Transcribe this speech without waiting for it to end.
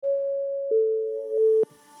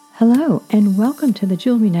Hello, and welcome to the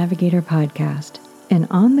Jewelry Navigator podcast, an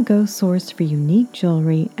on-the-go source for unique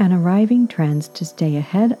jewelry and arriving trends to stay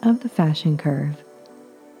ahead of the fashion curve.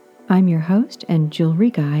 I'm your host and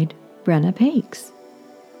jewelry guide, Brenna Pakes.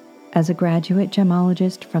 As a graduate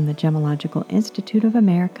gemologist from the Gemological Institute of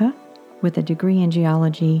America with a degree in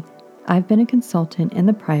geology, I've been a consultant in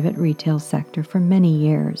the private retail sector for many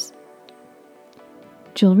years.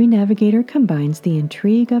 Jewelry Navigator combines the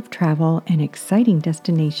intrigue of travel and exciting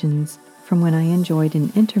destinations from when I enjoyed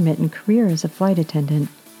an intermittent career as a flight attendant,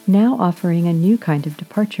 now offering a new kind of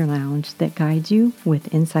departure lounge that guides you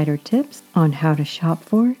with insider tips on how to shop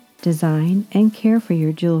for, design, and care for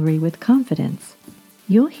your jewelry with confidence.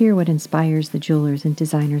 You'll hear what inspires the jewelers and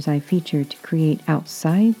designers I feature to create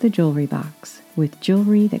outside the jewelry box with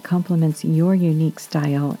jewelry that complements your unique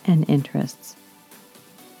style and interests.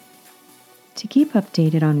 To keep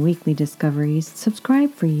updated on weekly discoveries,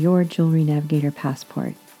 subscribe for your Jewelry Navigator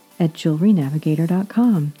passport at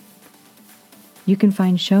jewelrynavigator.com. You can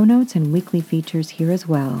find show notes and weekly features here as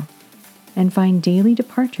well, and find daily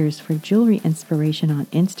departures for jewelry inspiration on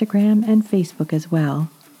Instagram and Facebook as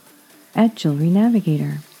well at Jewelry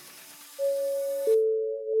Navigator.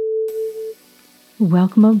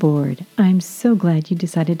 Welcome aboard. I'm so glad you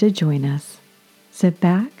decided to join us. Sit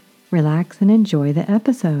back, relax, and enjoy the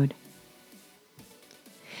episode.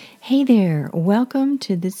 Hey there, welcome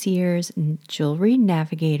to this year's Jewelry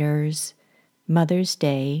Navigator's Mother's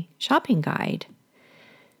Day shopping guide.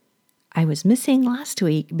 I was missing last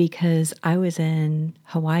week because I was in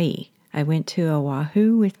Hawaii. I went to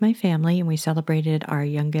Oahu with my family and we celebrated our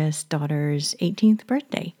youngest daughter's 18th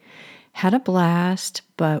birthday. Had a blast,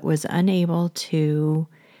 but was unable to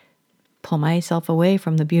pull myself away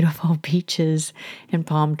from the beautiful beaches and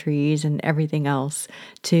palm trees and everything else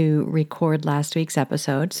to record last week's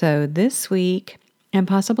episode. So this week and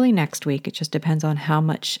possibly next week, it just depends on how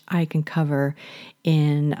much I can cover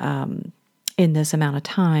in this amount of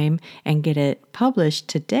time and get it published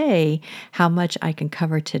today. How much I can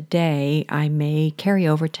cover today, I may carry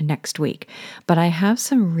over to next week. But I have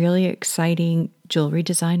some really exciting jewelry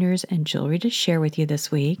designers and jewelry to share with you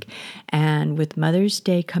this week. And with Mother's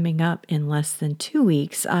Day coming up in less than 2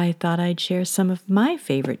 weeks, I thought I'd share some of my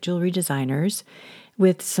favorite jewelry designers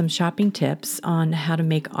with some shopping tips on how to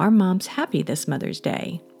make our moms happy this Mother's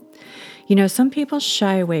Day. You know, some people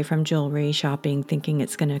shy away from jewelry shopping thinking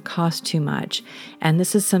it's going to cost too much. And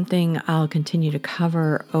this is something I'll continue to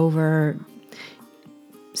cover over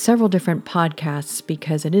several different podcasts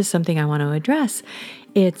because it is something I want to address.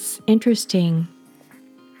 It's interesting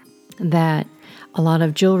that a lot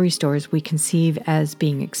of jewelry stores we conceive as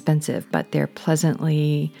being expensive, but they're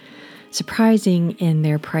pleasantly surprising in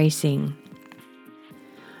their pricing.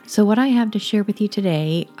 So what I have to share with you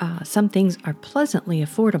today, some things are pleasantly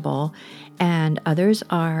affordable and others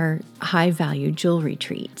are high-value jewelry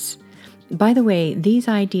treats. By the way, these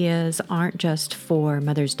ideas aren't just for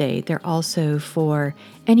Mother's Day. They're also for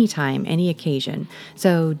any time, any occasion.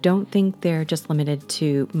 So don't think they're just limited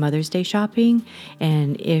to Mother's Day shopping.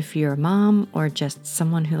 And if you're a mom or just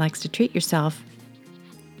someone who likes to treat yourself,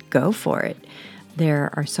 go for it. There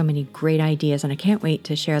are so many great ideas, and I can't wait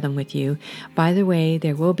to share them with you. By the way,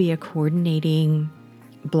 there will be a coordinating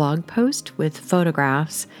blog post with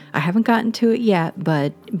photographs. I haven't gotten to it yet,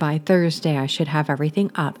 but by Thursday I should have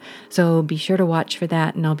everything up. So be sure to watch for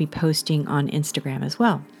that, and I'll be posting on Instagram as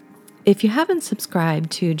well. If you haven't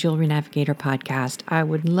subscribed to Jewelry Navigator podcast, I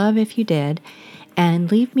would love if you did,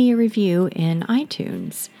 and leave me a review in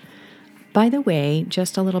iTunes. By the way,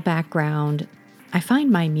 just a little background, I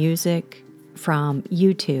find my music from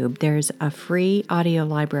YouTube. There's a free audio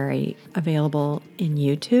library available in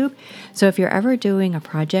YouTube. So if you're ever doing a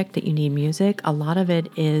project that you need music, a lot of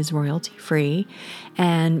it is royalty free.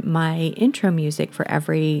 And my intro music for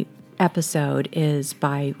every episode is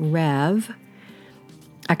by Rev.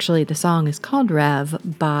 Actually, the song is called Rev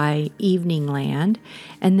by Evening Land.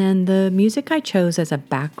 And then the music I chose as a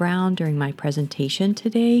background during my presentation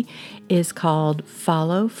today is called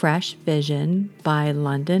Follow Fresh Vision by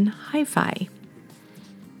London Hi-Fi.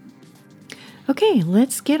 Okay,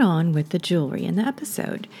 let's get on with the jewelry in the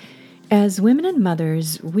episode. As women and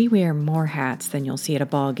mothers, we wear more hats than you'll see at a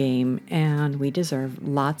ball game, and we deserve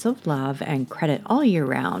lots of love and credit all year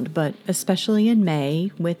round, but especially in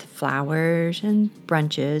May with flowers and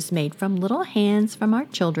brunches made from little hands from our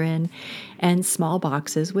children and small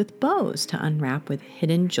boxes with bows to unwrap with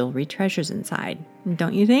hidden jewelry treasures inside.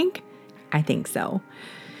 Don't you think? I think so.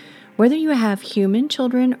 Whether you have human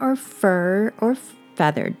children or fur or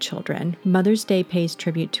feathered children, Mother's Day pays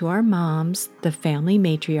tribute to our moms, the family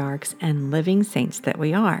matriarchs, and living saints that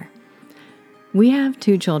we are. We have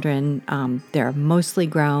two children. They're mostly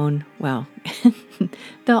grown. Well,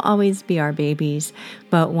 they'll always be our babies,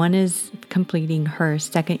 but one is completing her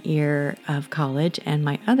second year of college, and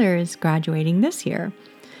my other is graduating this year.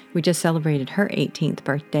 We just celebrated her 18th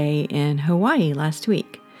birthday in Hawaii last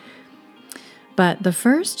week. But the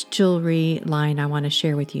first jewelry line I want to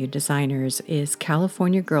share with you, designers, is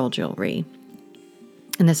California Girl Jewelry.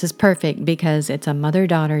 And this is perfect because it's a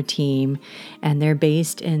mother-daughter team, and they're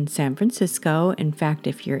based in San Francisco. In fact,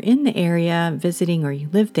 if you're in the area visiting or you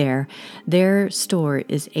live there, their store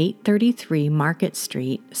is 833 Market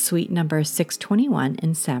Street, suite number 621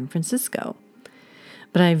 in San Francisco.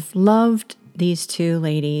 But I've loved these two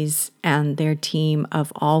ladies and their team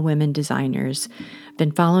of all women designers.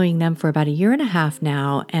 Been following them for about a year and a half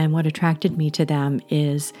now, and what attracted me to them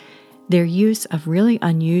is their use of really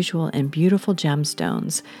unusual and beautiful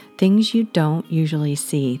gemstones, things you don't usually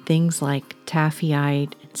see, things like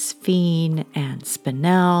taffyite, sphene, and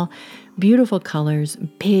spinel, beautiful colors,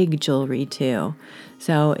 big jewelry too.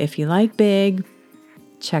 So if you like big,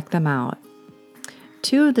 check them out.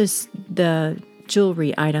 Two of the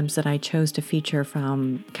jewelry items that I chose to feature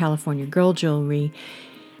from California Girl Jewelry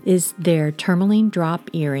is their tourmaline drop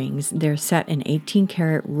earrings. They're set in 18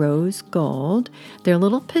 karat rose gold. They're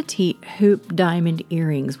little petite hoop diamond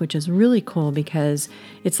earrings, which is really cool because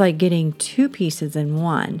it's like getting two pieces in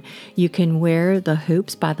one. You can wear the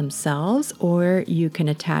hoops by themselves, or you can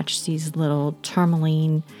attach these little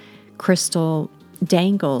tourmaline crystal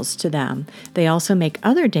dangles to them. They also make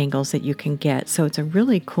other dangles that you can get, so it's a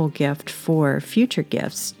really cool gift for future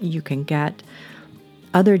gifts. You can get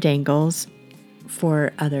other dangles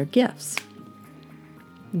for other gifts.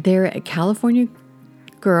 They're at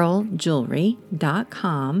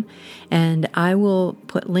CaliforniaGirlJewelry.com, and I will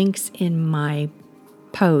put links in my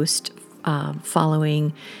post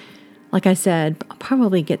following. Like I said, I'll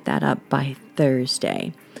probably get that up by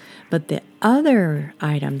Thursday. But the other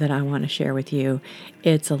item that I want to share with you,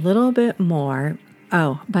 it's a little bit more.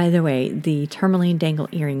 Oh, by the way, the tourmaline dangle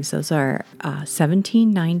earrings, those are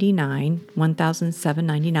 $1,799,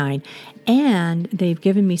 $1,799, and they've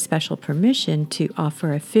given me special permission to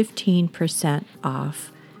offer a 15%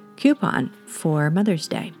 off coupon for Mother's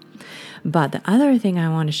Day. But the other thing I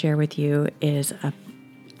want to share with you is an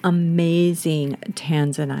amazing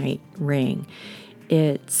tanzanite ring.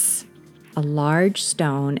 It's a large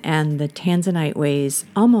stone, and the tanzanite weighs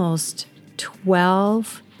almost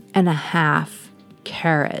 12 and a half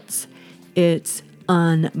carats. It's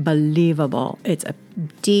unbelievable. It's a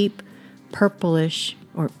deep purplish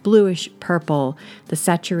or bluish purple. The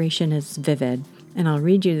saturation is vivid. And I'll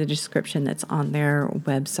read you the description that's on their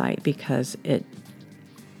website because it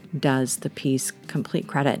does the piece complete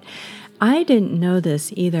credit. I didn't know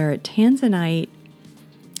this either. Tanzanite,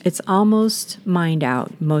 it's almost mined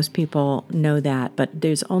out. Most people know that, but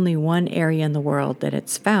there's only one area in the world that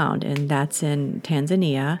it's found, and that's in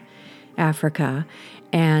Tanzania, Africa.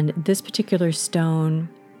 And this particular stone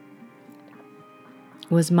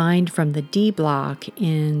was mined from the D block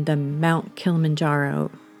in the Mount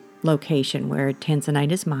Kilimanjaro location where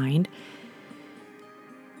tanzanite is mined.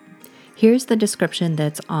 Here's the description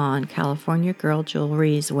that's on California Girl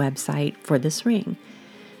Jewelry's website for this ring.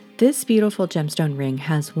 This beautiful gemstone ring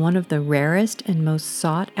has one of the rarest and most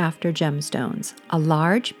sought-after gemstones, a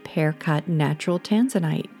large pear-cut natural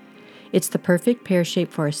tanzanite. It's the perfect pear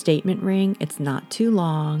shape for a statement ring. It's not too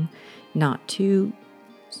long, not too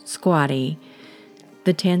squatty.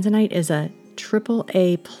 The tanzanite is a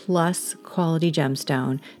AAA plus quality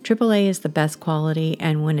gemstone. AAA is the best quality,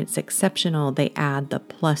 and when it's exceptional, they add the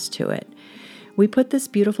plus to it. We put this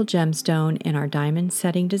beautiful gemstone in our diamond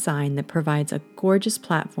setting design that provides a gorgeous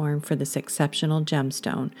platform for this exceptional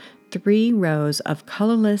gemstone. 3 rows of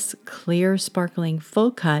colorless, clear, sparkling,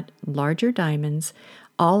 full-cut, larger diamonds,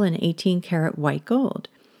 all in 18 karat white gold.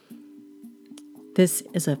 This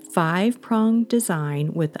is a 5-prong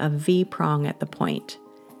design with a V prong at the point.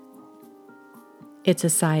 It's a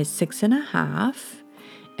size 6.5,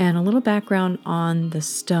 and a little background on the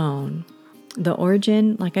stone. The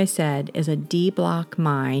origin, like I said, is a D block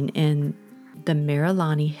mine in the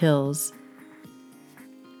Marilani Hills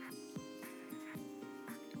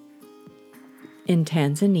in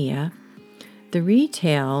Tanzania. The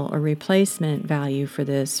retail or replacement value for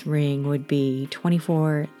this ring would be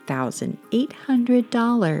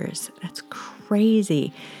 $24,800. That's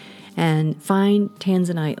crazy. And fine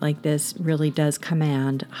tanzanite like this really does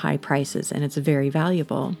command high prices, and it's very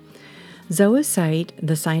valuable. Zoisite,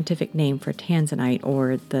 the scientific name for tanzanite,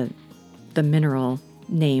 or the mineral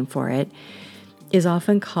name for it, is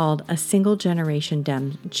often called a single generation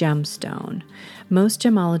gemstone. Most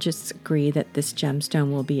gemologists agree that this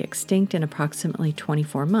gemstone will be extinct in approximately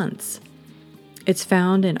 24 months. It's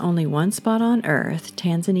found in only one spot on Earth,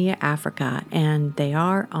 Tanzania, Africa, and they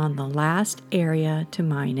are on the last area to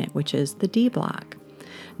mine it, which is the D block.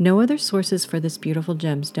 No other sources for this beautiful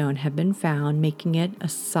gemstone have been found, making it a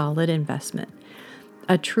solid investment.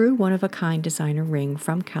 A true one-of-a-kind designer ring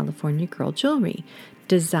from California Girl Jewelry,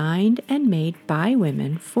 designed and made by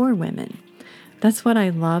women for women. That's what I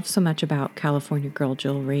love so much about California Girl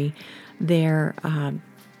Jewelry. Their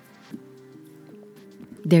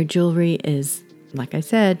jewelry is, like I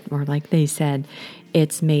said, or like they said,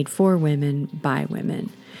 it's made for women by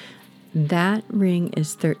women. That ring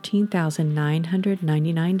is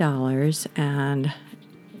 $13,999, and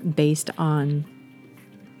based on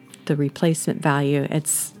the replacement value,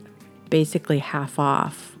 it's basically half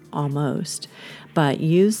off almost. But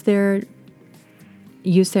use their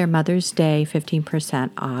Mother's Day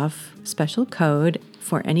 15% off special code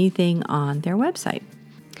for anything on their website.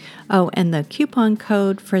 Oh, and the coupon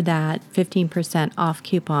code for that 15% off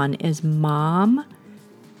coupon is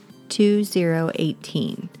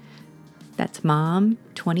MOM2018. That's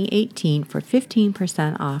MOM2018 for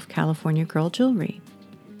 15% off California Girl Jewelry.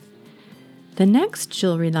 The next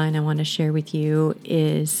jewelry line I want to share with you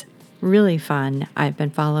is really fun. I've been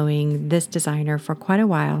following this designer for quite a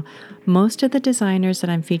while. Most of the designers that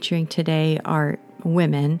I'm featuring today are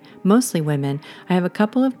women, mostly women. I have a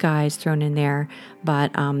couple of guys thrown in there,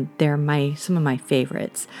 but they're some of my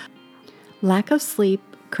favorites. Lack of sleep,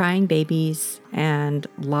 crying babies, and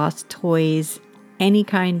lost toys, any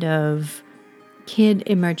kind of kid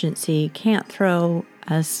emergency can't throw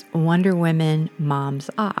us Wonder Women moms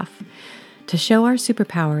off. To show our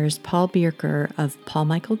superpowers, Paul Bierker of Paul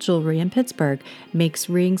Michael Jewelry in Pittsburgh makes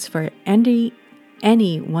rings for any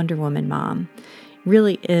Wonder Woman mom.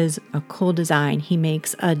 Really is a cool design. He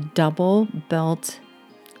makes a double belt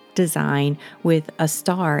design with a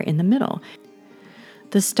star in the middle.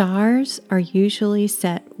 The stars are usually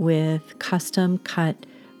set with custom cut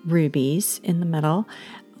rubies in the middle.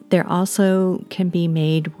 There also can be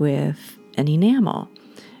made with an enamel.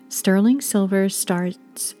 Sterling silver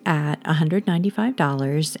starts at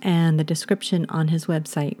 $195, and the description on his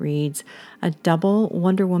website reads, a double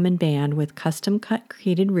Wonder Woman band with custom cut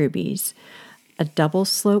created rubies, a double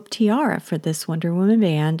slope tiara for this Wonder Woman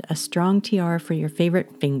band, a strong tiara for your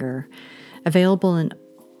favorite finger. Available in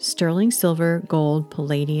sterling silver, gold,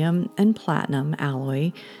 palladium, and platinum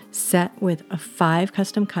alloy, set with 5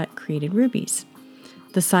 custom cut created rubies.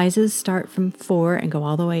 The sizes start from 4 and go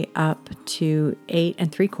all the way up to 8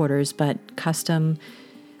 3/4, but custom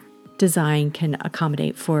design can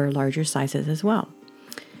accommodate for larger sizes as well.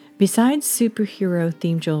 Besides superhero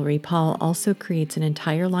themed jewelry, Paul also creates an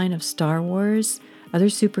entire line of Star Wars, other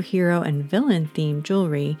superhero and villain themed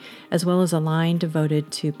jewelry, as well as a line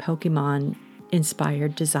devoted to Pokemon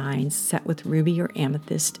inspired designs set with ruby or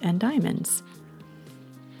amethyst and diamonds.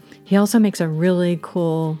 He also makes a really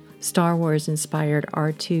cool Star Wars inspired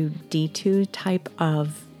R2-D2 type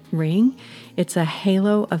of ring. It's a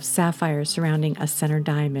halo of sapphire surrounding a center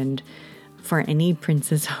diamond for any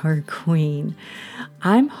princess or queen.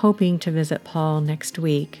 I'm hoping to visit Paul next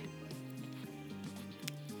week.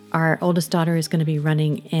 Our oldest daughter is going to be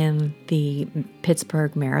running in the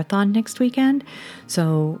Pittsburgh Marathon next weekend.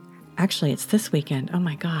 So actually, it's this weekend. Oh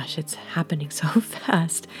my gosh, it's happening so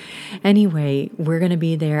fast. Anyway, we're going to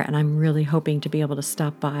be there, and I'm really hoping to be able to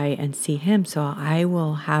stop by and see him. So I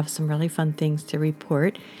will have some really fun things to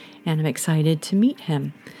report, and I'm excited to meet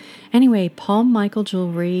him. Anyway, Paul Michael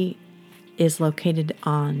Jewelry is located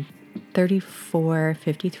on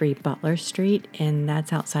 3453 Butler Street, and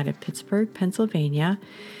that's outside of Pittsburgh, Pennsylvania.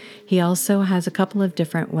 He also has a couple of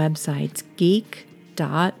different websites. Geek.Jewelry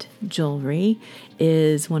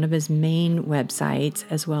is one of his main websites,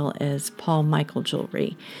 as well as Paul Michael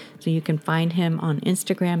Jewelry. So you can find him on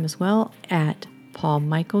Instagram as well at Paul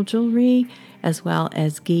Michael Jewelry, as well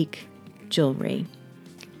as Geek Jewelry.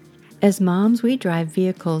 As moms, we drive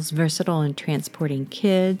vehicles versatile in transporting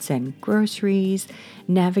kids and groceries,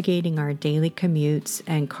 navigating our daily commutes,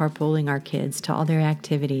 and carpooling our kids to all their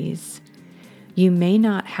activities. You may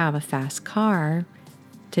not have a fast car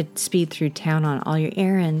to speed through town on all your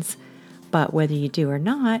errands, but whether you do or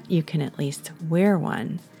not, you can at least wear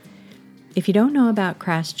one. If you don't know about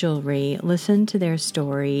Crash Jewelry, listen to their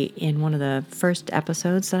story in one of the first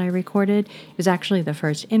episodes that I recorded. It was actually the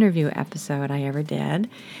first interview episode I ever did,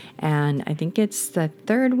 and I think it's the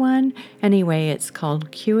third one. Anyway, it's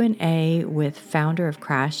called Q&A with founder of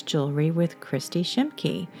Crash Jewelry with Christy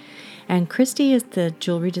Shimke. And Christy is the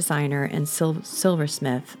jewelry designer and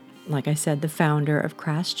silversmith like I said, the founder of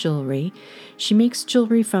Crass Jewelry. She makes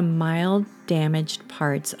jewelry from mild damaged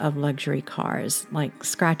parts of luxury cars, like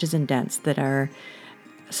scratches and dents that are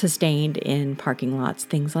sustained in parking lots,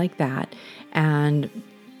 things like that. And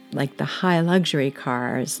like the high luxury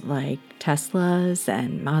cars like Teslas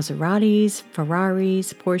and Maseratis,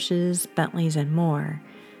 Ferraris, Porsches, Bentleys, and more.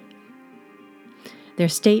 Their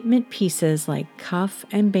statement pieces like cuff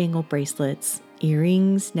and bangle bracelets,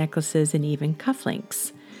 earrings, necklaces, and even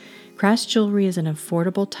cufflinks. Crass Jewelry is an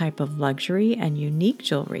affordable type of luxury and unique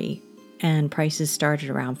jewelry, and prices start at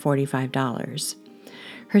around $45.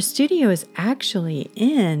 Her studio is actually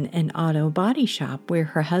in an auto body shop where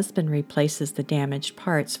her husband replaces the damaged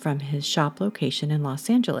parts from his shop location in Los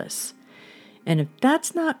Angeles. And if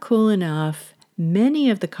that's not cool enough, many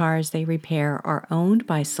of the cars they repair are owned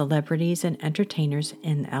by celebrities and entertainers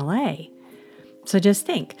in LA. So just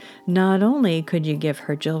think, not only could you give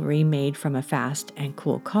her jewelry made from a fast and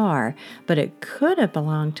cool car, but it could have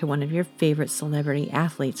belonged to one of your favorite celebrity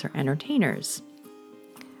athletes or entertainers.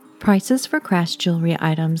 Prices for Crass Jewelry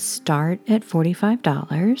items start at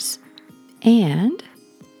 $45, and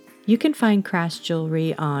you can find Crass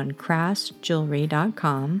Jewelry on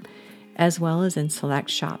crassjewelry.com as well as in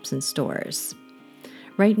select shops and stores.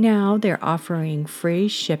 Right now, they're offering free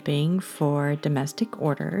shipping for domestic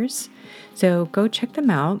orders, so go check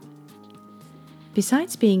them out.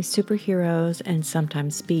 Besides being superheroes and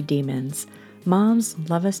sometimes speed demons, moms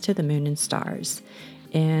love us to the moon and stars.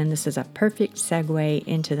 And this is a perfect segue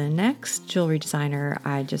into the next jewelry designer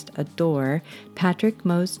I just adore, Patrick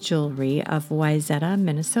Mose Jewelry of Wayzata,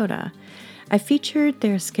 Minnesota. I featured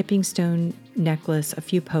their skipping stone necklace a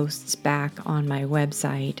few posts back on my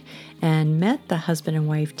website and met the husband and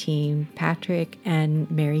wife team, Patrick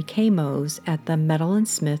and Mary Kay Mose, at the Metal &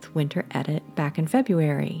 Smith Winter Edit back in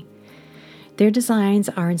February. Their designs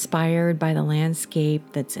are inspired by the landscape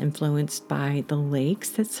that's influenced by the lakes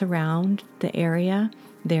that surround the area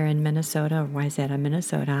there in Minnesota, Wayzata,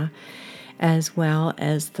 Minnesota, as well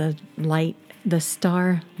as the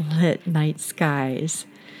star-lit night skies.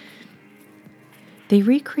 They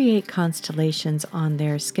recreate constellations on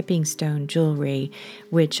their skipping stone jewelry,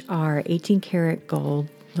 which are 18-karat gold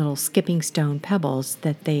little skipping stone pebbles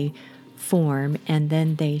that they form, and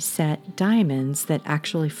then they set diamonds that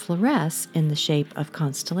actually fluoresce in the shape of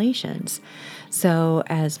constellations. So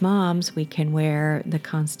as moms, we can wear the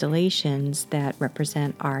constellations that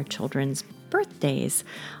represent our children's birthdays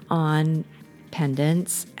on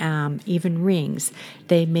pendants, even rings.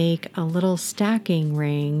 They make a little stacking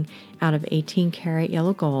ring out of 18-karat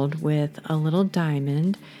yellow gold with a little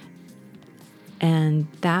diamond, and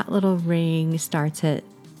that little ring starts at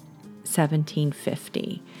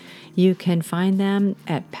 $17.50. You can find them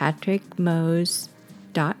at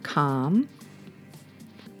patrickmose.com.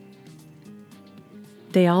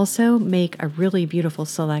 They also make a really beautiful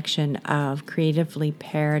selection of creatively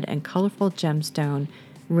paired and colorful gemstone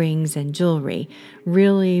rings and jewelry.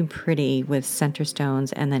 Really pretty with center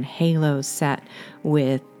stones and then halos set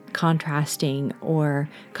with contrasting or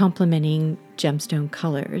complementing gemstone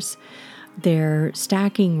colors. Their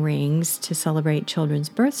stacking rings to celebrate children's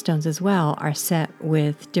birthstones as well are set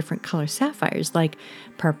with different color sapphires like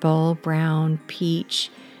purple, brown, peach,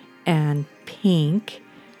 and pink.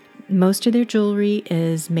 Most of their jewelry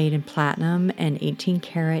is made in platinum and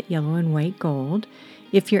 18-karat yellow and white gold.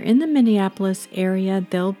 If you're in the Minneapolis area,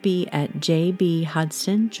 they'll be at J.B.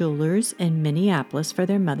 Hudson Jewelers in Minneapolis for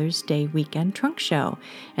their Mother's Day weekend trunk show,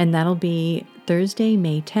 and that'll be Thursday,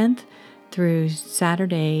 May 10th through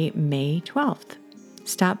Saturday, May 12th.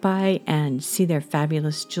 Stop by and see their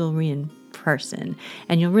fabulous jewelry in person,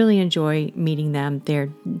 and you'll really enjoy meeting them. They're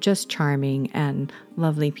just charming and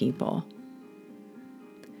lovely people.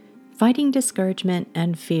 Fighting discouragement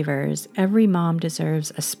and fevers, every mom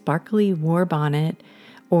deserves a sparkly war bonnet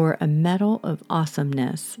or a medal of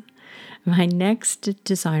awesomeness. My next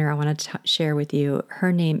designer I want to share with you,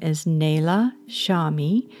 her name is Nayla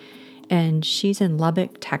Shami, and she's in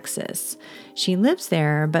Lubbock, Texas. She lives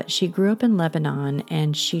there, but she grew up in Lebanon,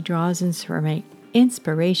 and she draws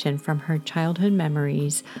inspiration from her childhood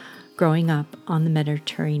memories growing up on the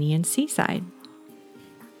Mediterranean seaside.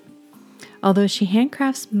 Although she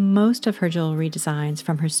handcrafts most of her jewelry designs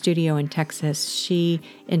from her studio in Texas, she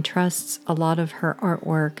entrusts a lot of her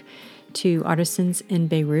artwork to artisans in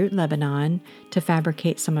Beirut, Lebanon, to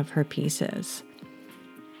fabricate some of her pieces.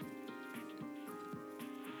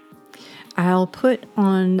 I'll put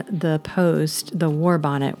on the post the war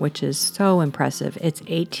bonnet, which is so impressive. It's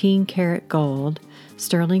 18-karat gold,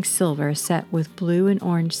 sterling silver set with blue and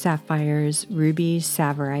orange sapphires, rubies,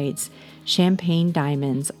 savorites, champagne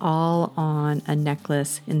diamonds all on a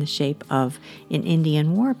necklace in the shape of an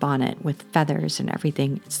Indian war bonnet with feathers and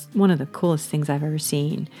everything. It's one of the coolest things I've ever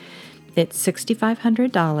seen. It's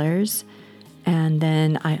 $6,500. And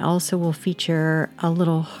then I also will feature a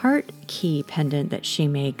little heart key pendant that she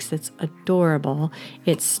makes that's adorable.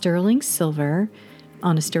 It's sterling silver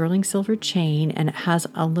on a sterling silver chain, and it has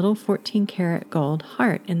a little 14 karat gold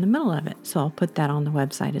heart in the middle of it. So I'll put that on the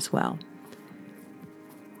website as well.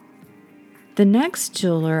 The next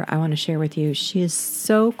jeweler I want to share with you, she is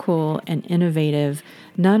so cool and innovative.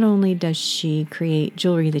 Not only does she create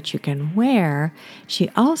jewelry that you can wear, she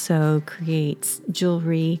also creates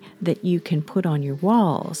jewelry that you can put on your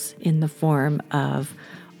walls in the form of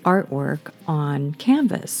artwork on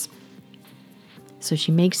canvas. So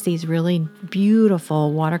she makes these really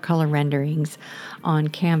beautiful watercolor renderings on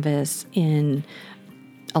canvas in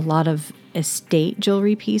a lot of estate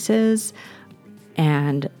jewelry pieces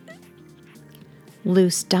and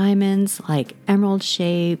loose diamonds like emerald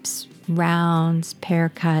shapes, rounds, pear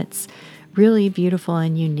cuts, really beautiful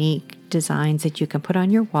and unique designs that you can put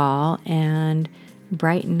on your wall and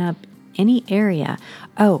brighten up any area.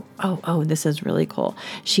 Oh, this is really cool.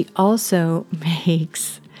 She also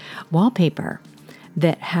makes wallpaper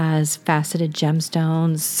that has faceted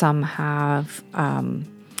gemstones. Some have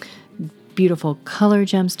beautiful color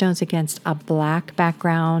gemstones against a black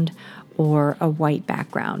background or a white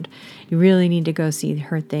background. You really need to go see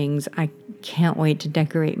her things. I can't wait to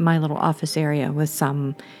decorate my little office area with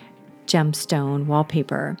some gemstone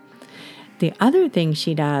wallpaper. The other thing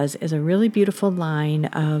she does is a really beautiful line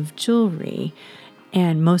of jewelry,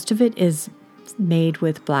 and most of it is made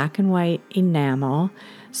with black and white enamel,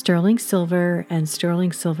 sterling silver, and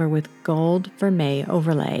sterling silver with gold vermeil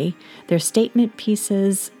overlay. They're statement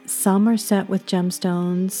pieces. Some are set with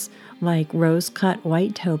gemstones like rose-cut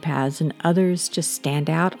white topaz, and others just stand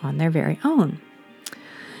out on their very own.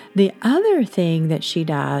 The other thing that she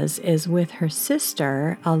does is with her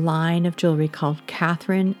sister, a line of jewelry called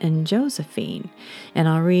Catherine and Josephine. And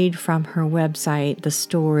I'll read from her website the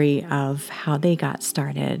story of how they got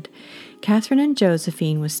started. Catherine and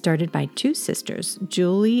Josephine was started by two sisters,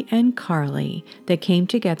 Julie and Carly, that came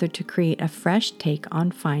together to create a fresh take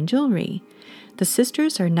on fine jewelry. The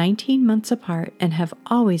sisters are 19 months apart and have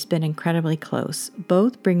always been incredibly close,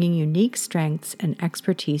 both bringing unique strengths and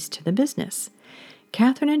expertise to the business.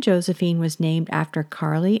 Catherine and Josephine was named after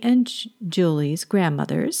Carly and Julie's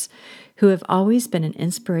grandmothers, who have always been an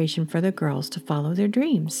inspiration for the girls to follow their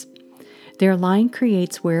dreams. Their line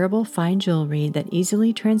creates wearable fine jewelry that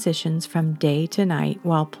easily transitions from day to night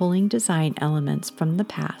while pulling design elements from the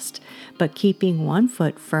past, but keeping one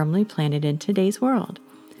foot firmly planted in today's world.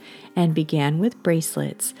 And began with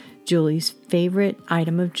bracelets, Julie's favorite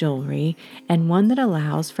item of jewelry, and one that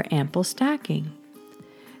allows for ample stacking.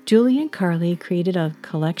 Julie and Carly created a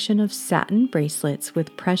collection of satin bracelets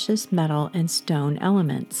with precious metal and stone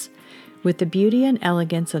elements. With the beauty and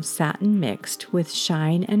elegance of satin mixed with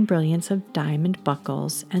shine and brilliance of diamond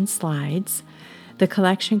buckles and slides, the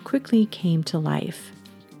collection quickly came to life.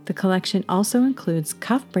 The collection also includes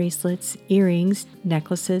cuff bracelets, earrings,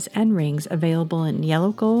 necklaces, and rings available in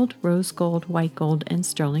yellow gold, rose gold, white gold, and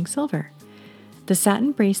sterling silver. The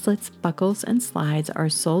satin bracelets, buckles, and slides are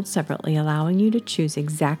sold separately, allowing you to choose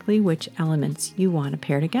exactly which elements you want to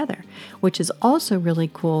pair together, which is also really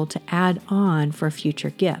cool to add on for future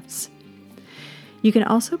gifts. You can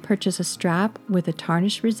also purchase a strap with a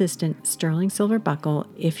tarnish-resistant sterling silver buckle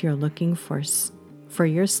if you're looking for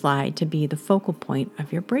your slide to be the focal point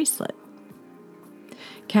of your bracelet.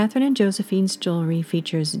 Catherine and Josephine's jewelry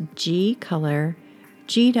features G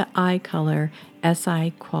to I color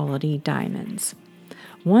SI quality diamonds.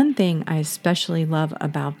 One thing I especially love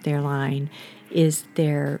about their line is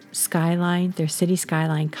their city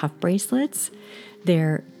skyline cuff bracelets.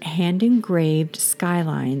 They're hand-engraved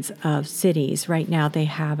skylines of cities. Right now they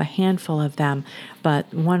have a handful of them,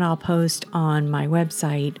 but one I'll post on my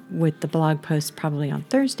website with the blog post probably on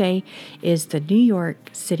Thursday is the New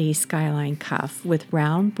York City skyline cuff with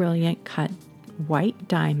round, brilliant cut white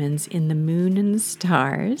diamonds in the moon and the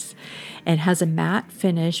stars. It has a matte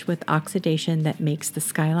finish with oxidation that makes the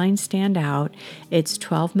skyline stand out. It's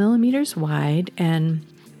 12 millimeters wide, and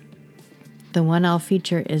the one I'll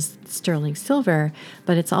feature is sterling silver,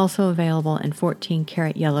 but it's also available in 14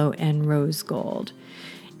 karat yellow and rose gold.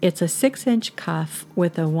 It's a 6-inch cuff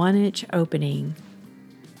with a 1-inch opening,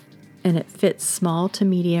 and it fits small to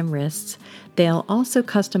medium wrists. They'll also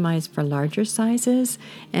customize for larger sizes,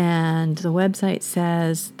 and the website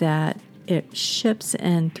says that it ships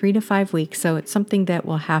in 3 to 5 weeks, so it's something that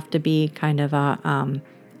will have to be kind of a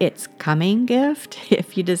it's coming gift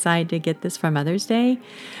if you decide to get this for Mother's Day,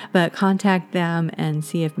 but contact them and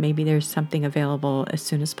see if maybe there's something available as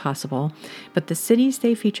soon as possible. But the cities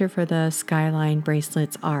they feature for the Skyline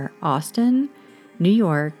bracelets are Austin, New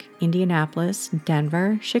York, Indianapolis,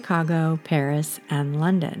 Denver, Chicago, Paris, and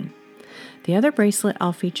London. The other bracelet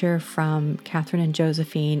I'll feature from Catherine and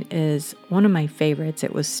Josephine is one of my favorites.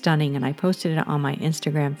 It was stunning, and I posted it on my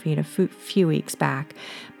Instagram feed a few weeks back.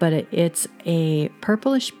 But it's a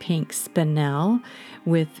purplish pink spinel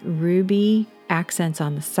with ruby accents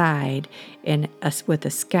on the side and with a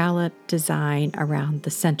scallop design around the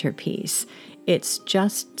centerpiece. It's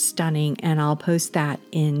just stunning, and I'll post that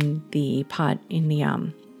in the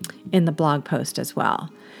blog post as well.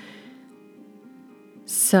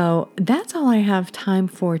 So that's all I have time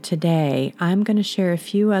for today. I'm going to share a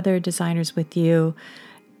few other designers with you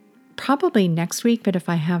probably next week, but if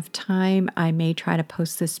I have time, I may try to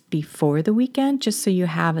post this before the weekend just so you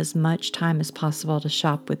have as much time as possible to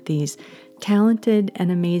shop with these talented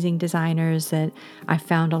and amazing designers that I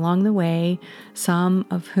found along the way, some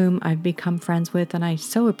of whom I've become friends with, and I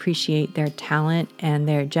so appreciate their talent and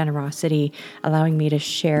their generosity, allowing me to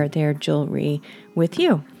share their jewelry with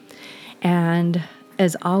you. And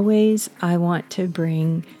as always, I want to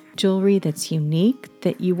bring jewelry that's unique,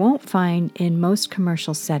 that you won't find in most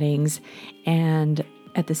commercial settings, and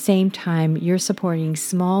at the same time, you're supporting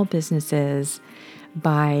small businesses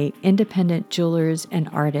by independent jewelers and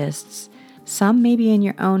artists, some maybe in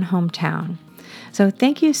your own hometown. So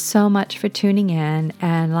thank you so much for tuning in,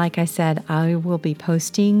 and like I said, I will be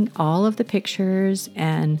posting all of the pictures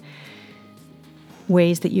and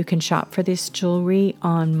ways that you can shop for this jewelry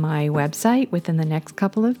on my website within the next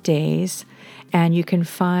couple of days, and you can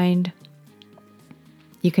find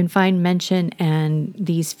mention and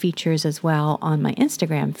these features as well on my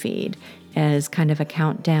Instagram feed as kind of a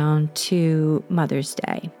countdown to Mother's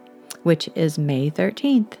Day, which is May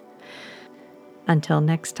 13th. Until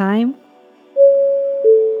next time,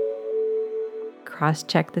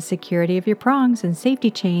 cross-check the security of your prongs and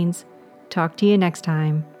safety chains. Talk to you next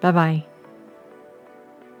time. Bye-bye.